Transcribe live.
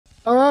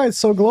All right,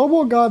 so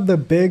Global got the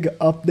big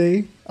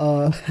update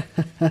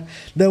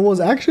that was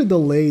actually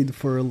delayed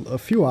for a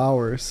few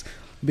hours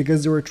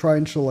because they were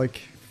trying to,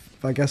 like,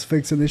 I guess,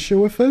 fix an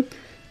issue with it.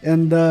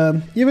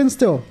 And even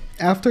still,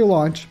 after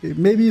launch,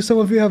 maybe some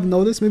of you have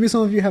noticed, maybe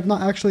some of you have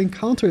not actually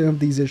encountered any of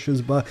these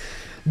issues, but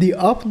the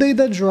update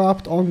that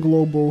dropped on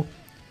Global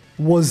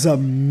was a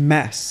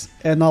mess.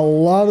 And a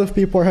lot of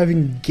people are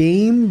having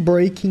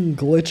game-breaking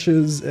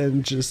glitches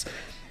and just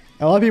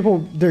a lot of people,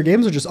 their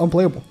games are just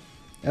unplayable.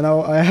 And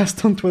I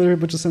asked on Twitter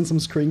people to send some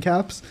screen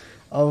caps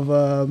of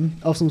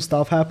some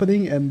stuff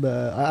happening, and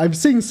I've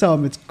seen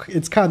some.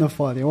 It's kind of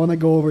funny. I want to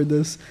go over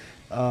this,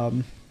 but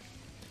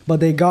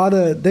they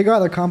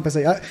gotta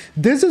compensate.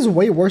 This is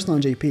way worse than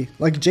JP.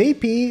 Like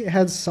JP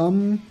had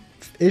some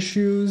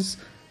issues,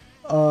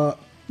 but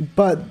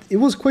it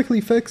was quickly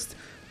fixed.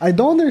 I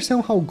don't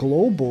understand how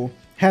Global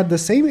had the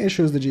same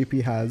issues the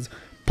JP has,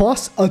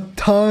 plus a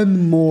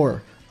ton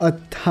more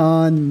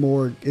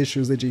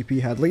issues that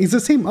JP had. Like, it's the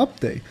same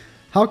update.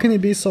 How can it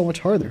be so much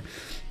harder?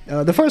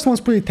 The first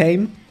one's pretty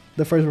tame.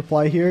 The first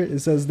reply here, it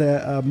says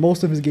that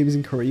most of his game is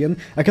in Korean.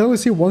 I can only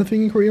see one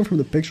thing in Korean from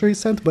the picture he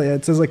sent, but yeah,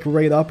 it says like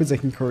right up, it's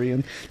like in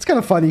Korean. It's kind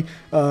of funny.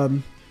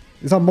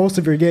 It's not most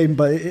of your game,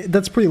 but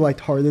that's pretty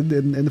lighthearted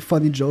and a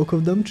funny joke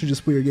of them to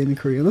just put your game in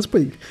Korean. That's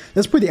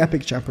pretty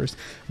epic, champers.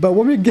 But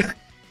when we get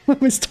when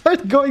we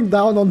start going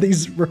down on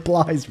these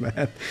replies,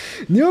 man,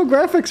 new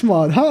graphics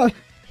mod, huh?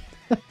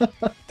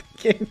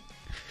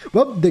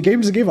 Well, the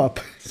game just gave up.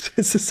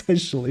 It's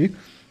essentially.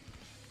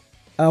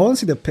 I want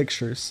to see the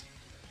pictures.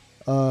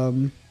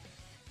 This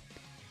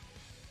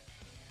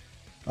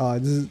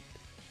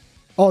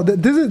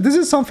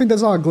is something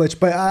that's not a glitch,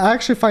 but I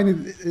actually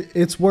find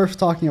it's worth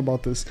talking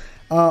about this.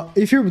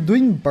 If you're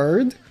doing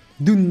Bird,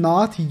 do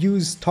not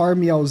use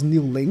Tarmiel's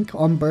new link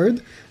on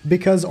Bird,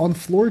 because on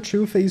floor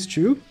 2, phase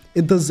 2,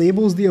 it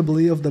disables the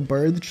ability of the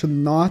bird to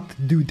not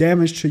do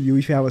damage to you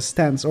if you have a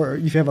stance or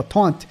if you have a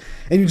taunt,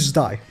 and you just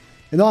die.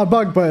 It's not a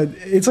bug, but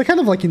it's like kind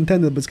of like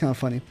intended, but it's kind of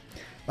funny.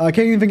 Can't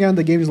even get on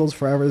the game results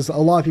forever. There's a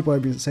lot of people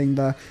have been saying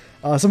that.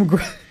 Some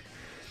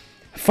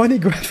funny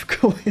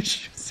graphical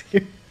issues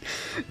here.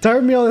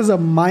 Tarmiel is a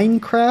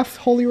Minecraft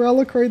holy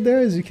relic right there,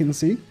 as you can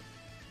see.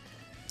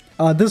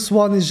 This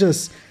one is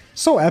just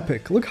so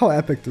epic. Look how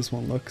epic this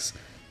one looks.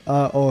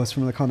 Oh, it's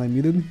from the account I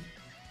muted.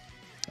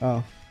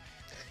 Oh.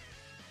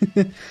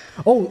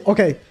 Oh,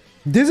 okay.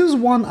 This is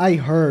one I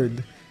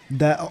heard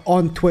that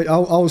on Twitch. I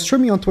was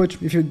streaming on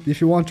Twitch.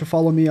 If you want to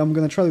follow me, I'm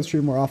gonna try to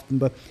stream more often.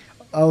 But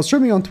I was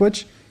streaming on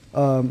Twitch,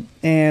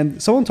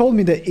 and someone told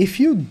me that if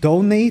you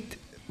donate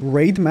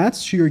raid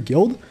mats to your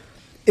guild,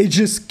 it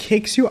just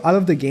kicks you out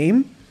of the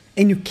game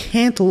and you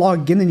can't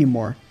log in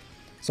anymore.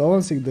 So I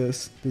want to see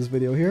this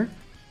video here.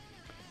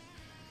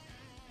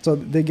 So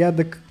they get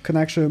the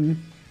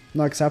connection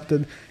not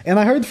accepted, and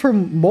I heard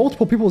from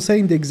multiple people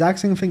saying the exact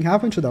same thing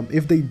happened to them.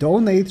 If they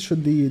donate to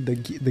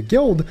the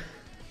guild,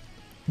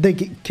 they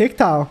get kicked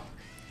out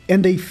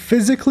and they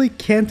physically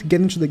can't get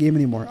into the game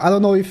anymore. I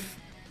don't know if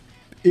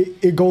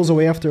it goes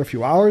away after a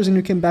few hours and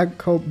you can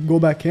go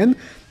back in,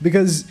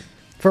 because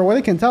for what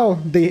I can tell,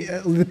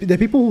 the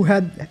people who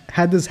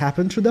had this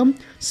happen to them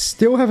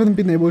still haven't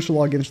been able to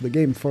log into the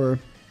game, for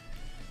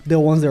the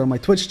ones that are on my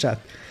Twitch chat.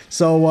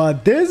 So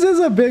this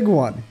is a big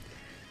one.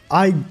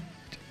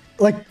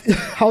 Like,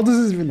 how does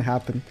this even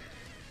happen?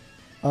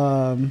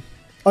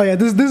 Oh yeah,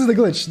 this is the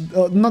glitch.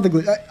 Not the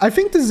glitch. I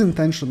think this is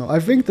intentional. I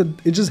think that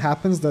it just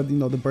happens that, you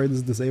know, the bird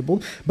is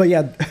disabled. But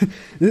yeah,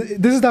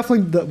 this is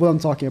definitely what I'm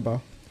talking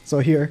about. So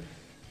here,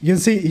 you can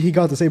see he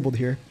got disabled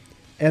here.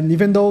 And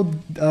even though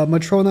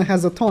Matrona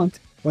has a taunt,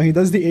 when he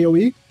does the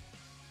AoE,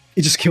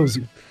 it just kills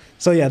you.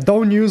 So yeah,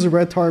 don't use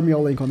Red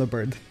Tarmiel link on the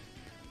bird.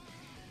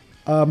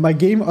 My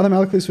game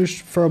automatically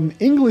switched from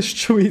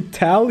English to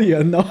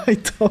Italian. No, I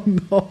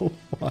don't know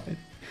why.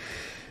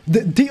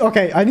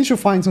 Okay, I need to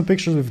find some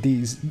pictures of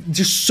these.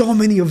 Just so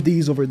many of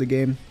these over the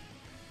game.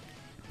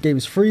 Game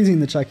is freezing,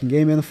 the checking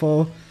game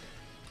info.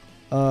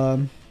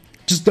 Their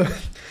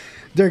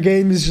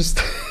game is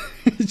just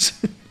it's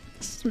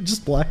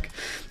just black.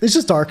 It's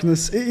just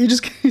darkness. You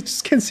just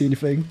can't see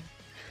anything.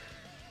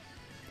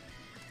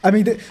 I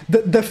mean, the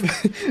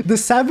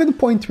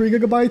 7.3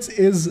 gigabytes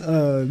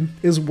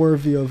is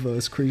worthy of a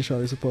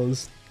screenshot, I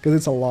suppose, because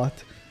it's a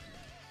lot.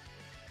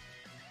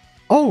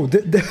 Oh,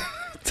 the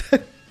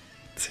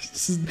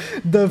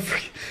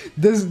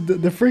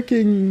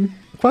freaking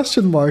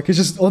question mark is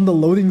just on the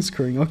loading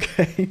screen.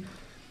 Okay.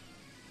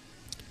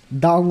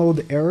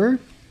 Download error.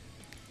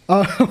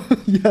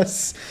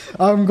 Yes,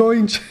 I'm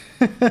going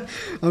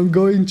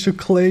to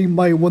claim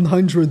my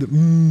 100.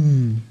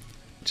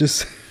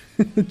 Just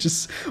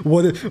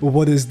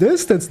what is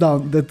this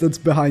that's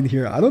behind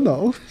here? I don't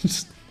know.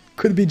 Just,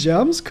 could be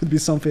gems, could be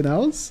something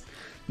else.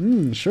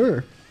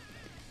 Sure.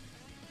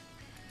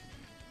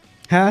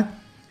 Huh?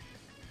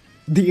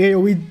 The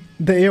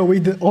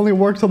AoE only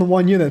worked on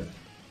one unit.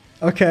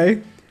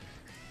 Okay.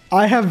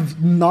 I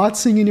have not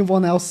seen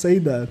anyone else say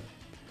that.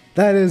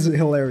 That is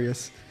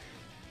hilarious.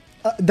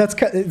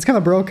 It's kind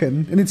of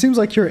broken, and it seems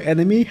like your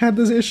enemy had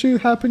this issue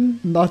happen,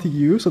 not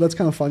you, so that's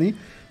kind of funny.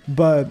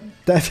 But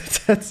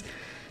that's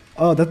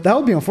oh, that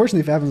would be unfortunate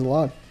if it happens a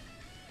lot.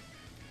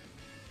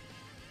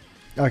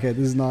 Okay,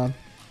 this is not.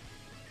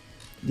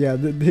 Yeah,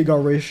 he got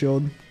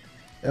ratioed.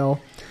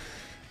 L.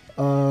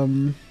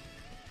 Oh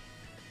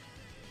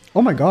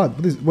my god,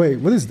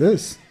 what is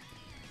this?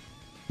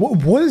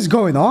 What is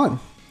going on?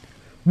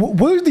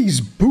 What are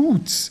these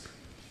boots?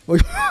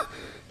 Like,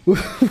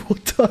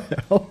 what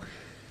the hell?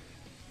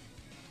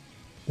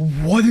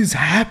 What is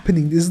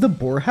happening? This is the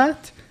boar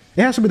hat?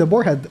 It has to be the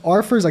boar hat.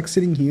 Arthur's like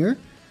sitting here.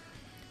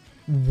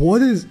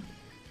 What is...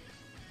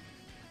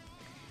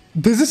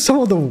 This is some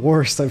of the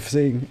worst I've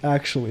seen,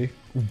 actually.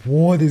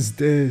 What is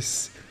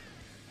this?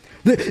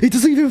 It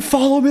doesn't even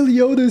follow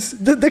Meliodas.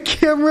 The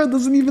camera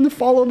doesn't even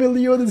follow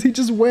Meliodas. He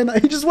just went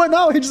out. He just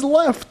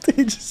left.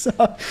 He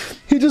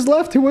just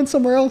left. He went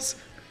somewhere else.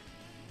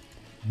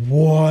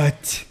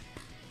 What?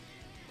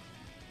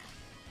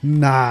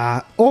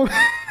 Nah. Oh,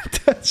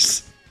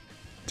 that's...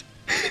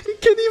 He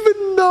can't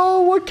even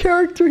know what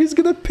character he's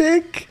gonna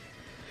pick.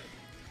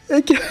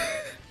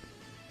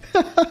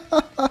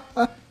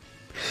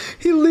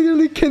 He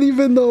literally can't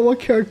even know what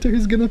character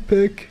he's gonna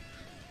pick.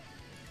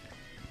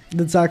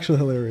 That's actually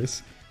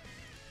hilarious.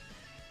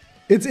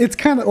 It's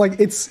kind of like,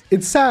 it's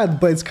sad,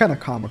 but it's kind of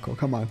comical.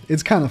 Come on,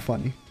 it's kind of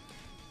funny.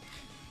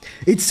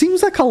 It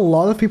seems like a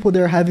lot of people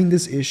that are having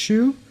this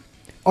issue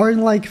are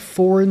in like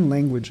foreign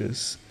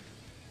languages.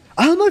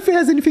 I don't know if it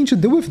has anything to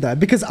do with that,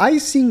 because I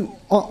seen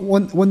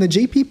when the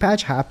JP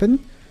patch happened,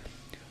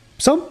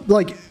 some of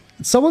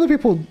the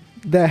people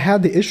that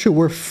had the issue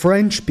were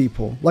French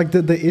people. Like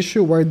the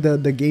issue where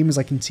the game is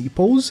like in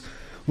T-pose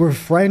were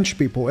French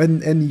people,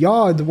 and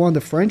Yod, one of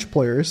the French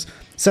players,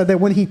 said that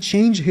when he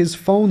changed his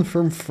phone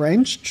from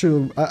French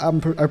to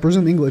I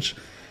presume English,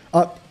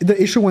 the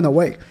issue went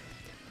away.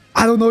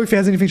 I don't know if it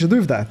has anything to do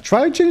with that.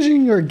 Try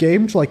changing your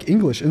game to like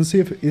English and see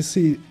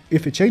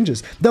if it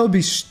changes. That would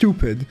be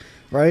stupid,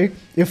 right?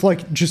 If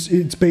like just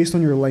it's based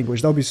on your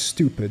language, that would be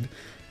stupid.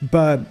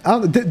 But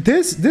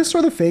this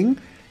sort of thing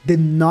did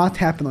not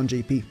happen on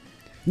JP.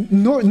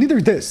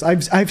 Neither this.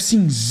 I've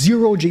seen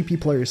 0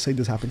 JP players say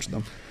this happened to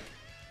them.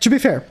 To be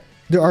fair,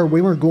 there are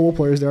way more global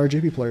players than there are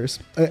JP players,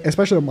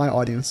 especially in my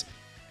audience.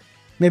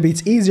 Maybe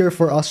it's easier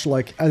for us to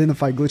like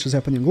identify glitches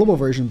happening in global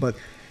version, but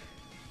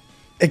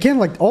again,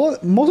 like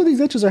most of these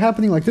glitches are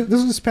happening like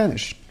this is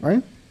Spanish,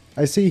 right?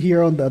 I see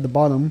here on the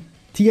bottom,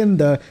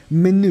 tienda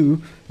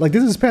menu, like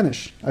this is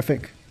Spanish, I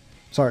think.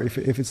 Sorry if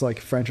it's like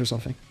French or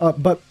something.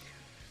 But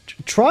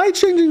try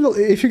changing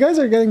if you guys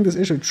are getting this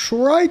issue,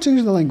 try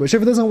changing the language.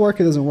 If it doesn't work,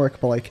 it doesn't work.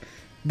 But like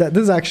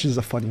this actually is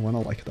a funny one. I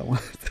like that one.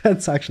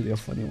 That's actually a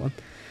funny one.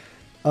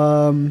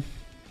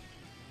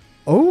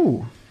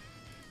 Oh,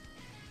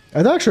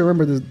 I don't actually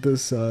remember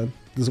this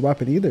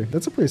weapon either.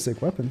 That's a pretty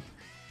sick weapon.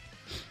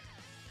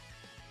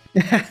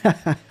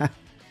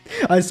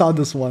 I saw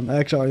this one. I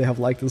actually already have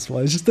liked this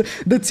one. It's just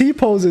the T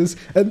poses,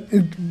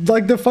 and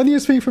like the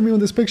funniest thing for me on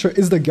this picture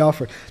is the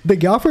Gaffer. The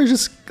Gaffer is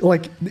just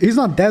like, he's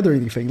not dead or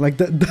anything. Like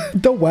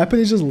the weapon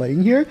is just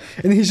laying here,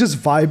 and he's just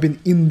vibing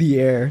in the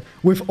air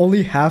with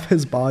only half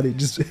his body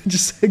just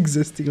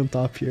existing on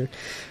top here.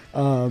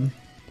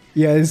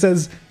 Yeah, it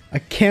says I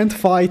can't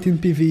fight in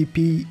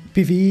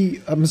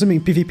PvE. I'm assuming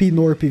PvP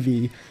nor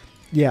PvE.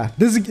 Yeah,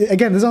 this is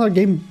another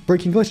game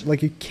breaking glitch.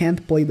 Like you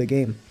can't play the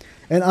game.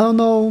 And I don't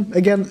know,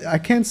 again, I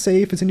can't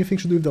say if it's anything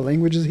to do with the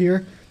languages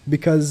here,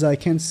 because I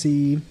can't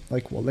see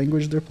like what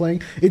language they're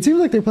playing. It seems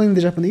like they're playing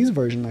the Japanese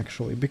version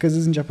actually, because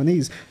it's in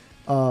Japanese.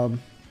 So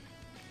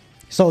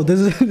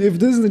this is, if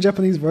this is the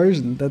Japanese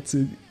version, that's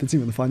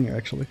even funnier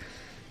actually.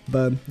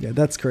 But yeah,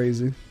 that's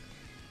crazy.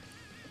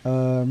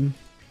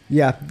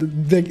 Yeah,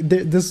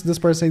 this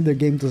person saying their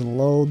game doesn't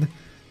load.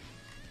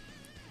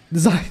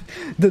 The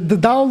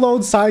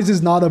download size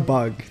is not a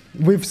bug.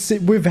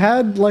 We've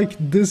had like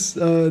this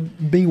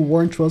being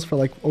warned to us for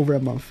like over a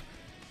month.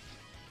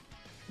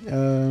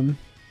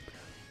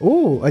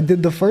 Oh, I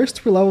did the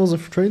first 3 levels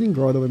of Training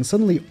Grotto and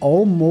suddenly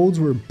all modes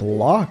were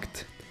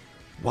blocked.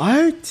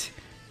 What?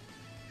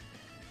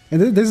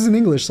 And this is in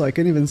English, so I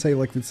can't even say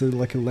like it's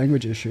like a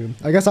language issue.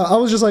 I guess I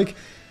was just like,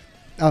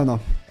 I don't know.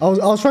 I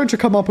was trying to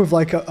come up with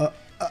like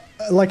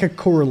a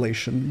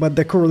correlation, but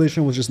the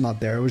correlation was just not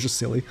there. It was just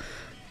silly.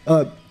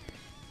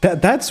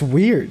 That's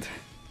weird.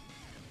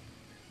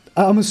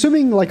 I'm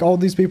assuming like all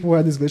these people who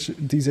had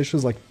these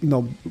issues, like, you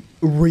know,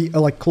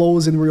 like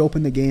close and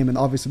reopen the game, and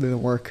obviously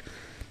didn't work.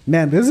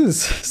 Man, this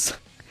is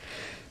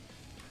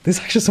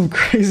actually some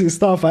crazy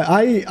stuff.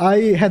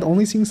 I had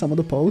only seen some of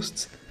the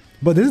posts,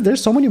 but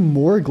there's so many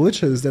more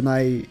glitches than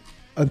I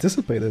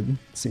anticipated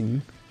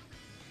seeing.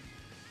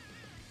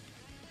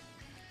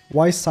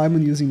 Why is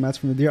Simon using mats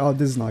from the deer? Oh,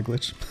 this is not a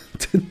glitch.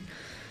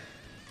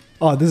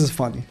 Oh, this is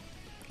funny.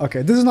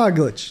 Okay, this is not a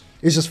glitch.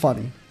 It's just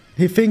funny.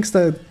 He thinks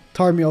that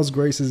Tarmiel's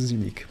Grace is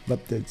unique, but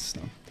it's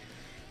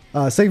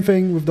no. Same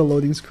thing with the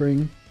loading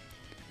screen.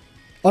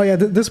 Oh yeah,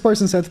 this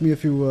person sent me a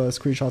few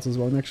screenshots as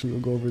well, and actually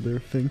we'll go over their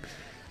thing.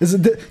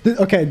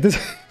 Okay, this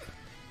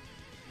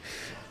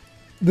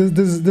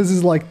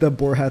is like the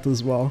boar hat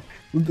as well.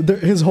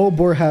 His whole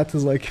boar hat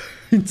is like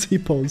in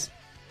T-pose.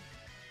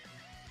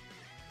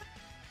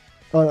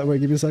 Oh,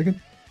 wait, give me a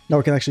second. No,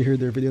 we can actually hear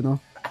their video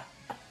now.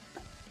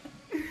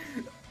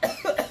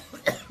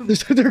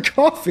 They're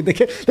coughing. They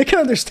can't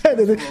understand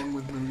it. What's wrong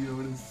with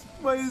Meliodas?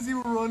 Why is he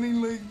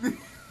running like this?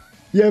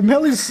 Yeah,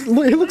 Melly's. He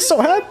looks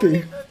so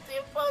happy.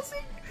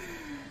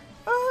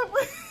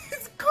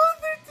 It's called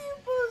their team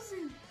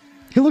posing.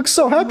 He looks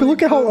so happy.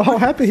 Look at how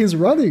happy he's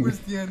running. Where's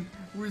Diane?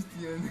 Where's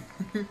Diane?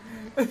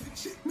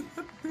 She's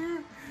not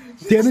there.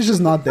 Diane is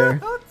just not there.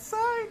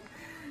 Outside.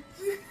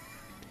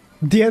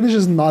 Diane is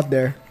just not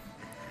there.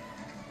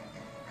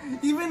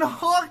 Even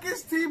Hawk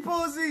is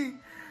T-posing.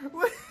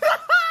 What is wrong?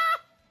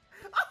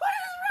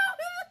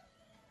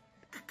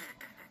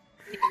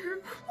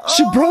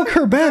 She broke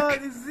her back.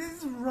 God, is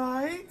this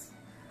right?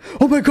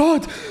 Oh my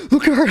god!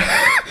 Look at her!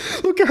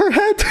 Look at her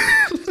head!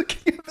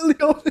 Looking at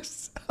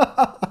Meliodas.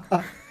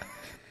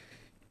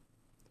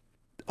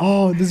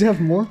 Oh, does he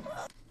have more?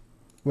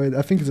 Wait,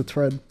 I think it's a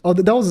thread. Oh,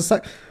 that was a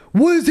sec.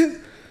 What is it?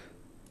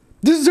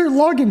 This is their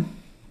login.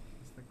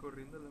 Está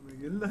corriendo la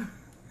Miguela.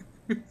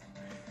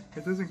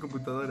 Esto es en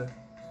computadora.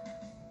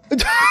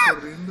 Está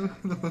corriendo.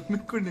 Nomás me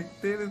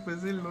conecté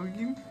después del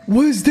login.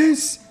 What is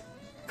this?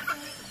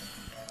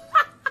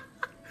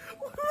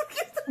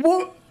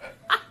 What?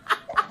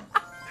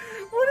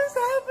 What is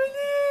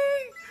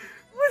happening?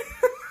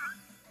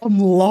 I'm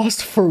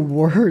lost for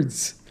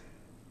words.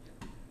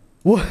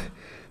 What?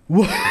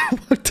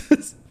 What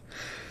does...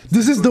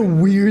 This is the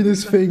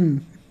weirdest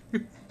thing.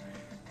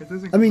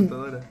 I mean,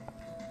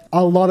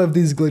 a lot of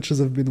these glitches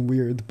have been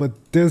weird,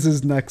 but this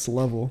is next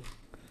level.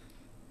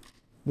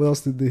 What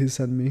else did he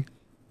send me?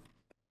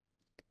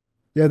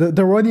 Yeah,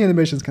 the running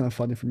animation is kind of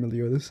funny for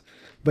Meliodas.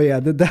 But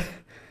yeah,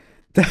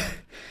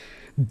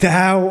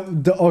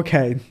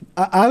 okay.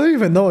 I don't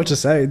even know what to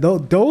say.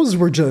 Those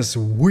were just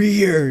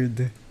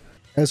weird.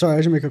 Sorry,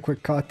 I should make a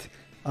quick cut.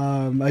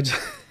 I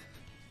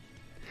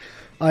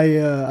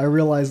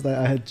realized that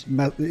I had...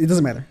 It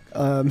doesn't matter.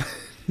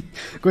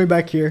 Going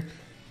back here.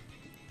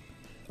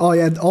 Oh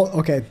yeah,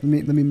 okay.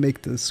 Let me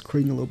make the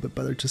screen a little bit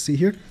better to see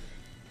here.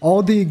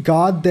 All the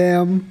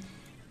goddamn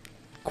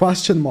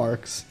question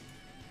marks.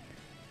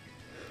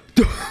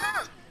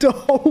 The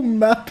whole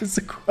map is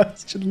a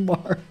question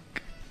mark.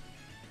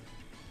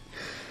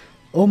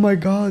 Oh my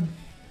god.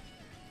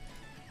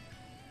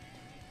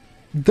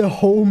 The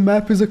whole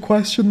map is a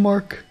question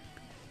mark.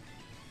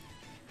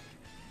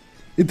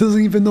 It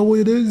doesn't even know what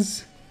it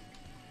is.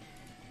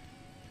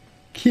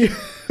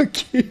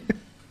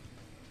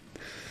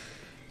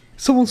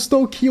 Someone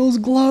stole Kyo's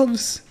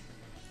gloves.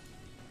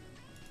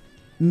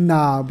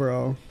 Nah,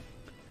 bro.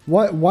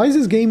 Why is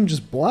this game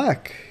just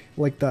black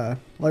like that?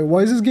 Like,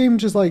 why is this game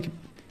just like...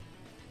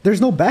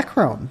 There's no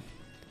background.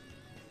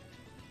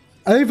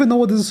 I don't even know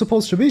what this is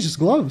supposed to be. It's just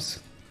gloves.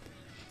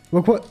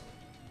 Look, what...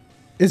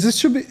 Is this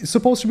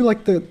supposed to be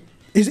like the...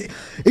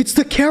 It's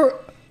the character...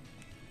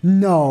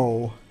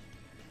 No.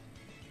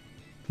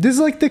 This is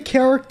like the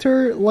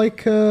character,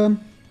 like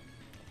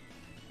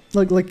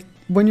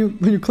when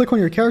you click on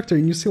your character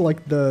and you see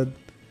like the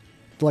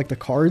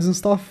cards and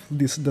stuff,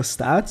 the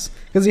stats,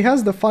 because he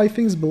has the 5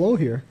 things below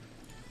here.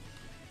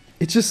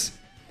 It just...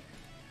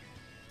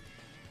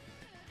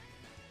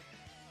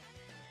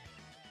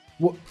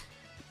 What?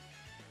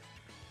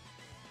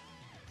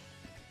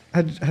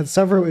 Had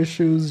several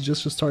issues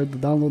just to start the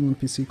download on the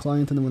PC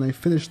client, and then when I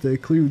finished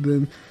it, cleared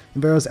them,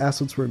 and various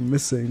assets were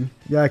missing.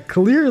 Yeah,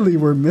 clearly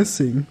we're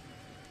missing.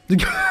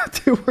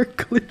 They were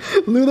clear.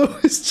 Ludo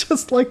is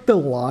just like the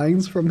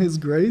lines from his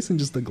grace and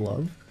just the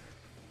glove.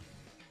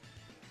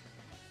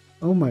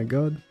 Oh my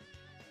god.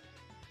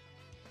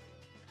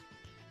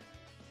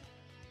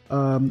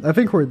 I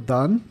think we're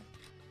done.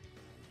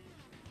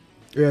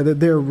 Yeah,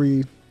 they're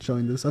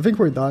re-showing this. I think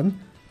we're done.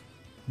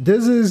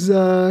 This is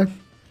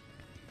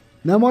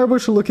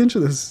NETMARBLE should look into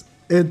this.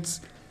 It's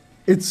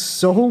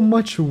so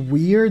much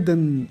weird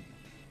and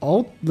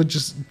all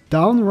just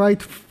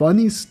downright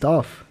funny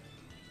stuff.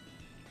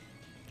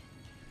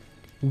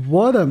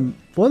 What an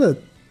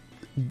update.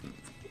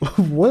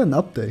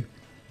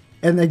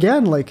 And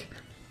again, like,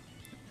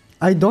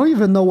 I don't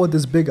even know what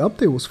this big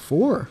update was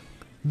for,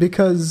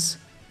 because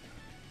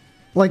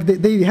like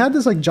they had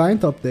this like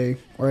giant update,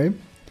 right?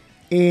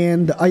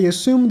 And I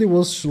assumed it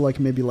was like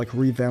maybe like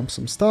revamp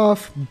some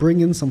stuff,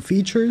 bring in some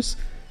features.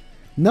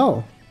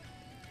 No,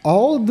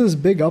 all this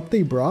big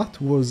update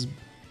brought was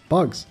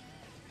bugs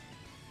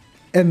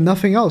and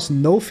nothing else.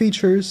 No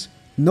features,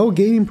 no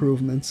game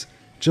improvements,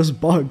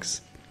 just bugs.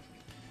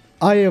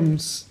 I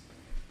don't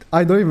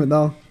even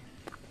know.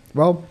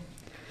 Well,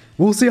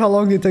 we'll see how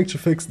long it takes to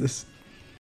fix this.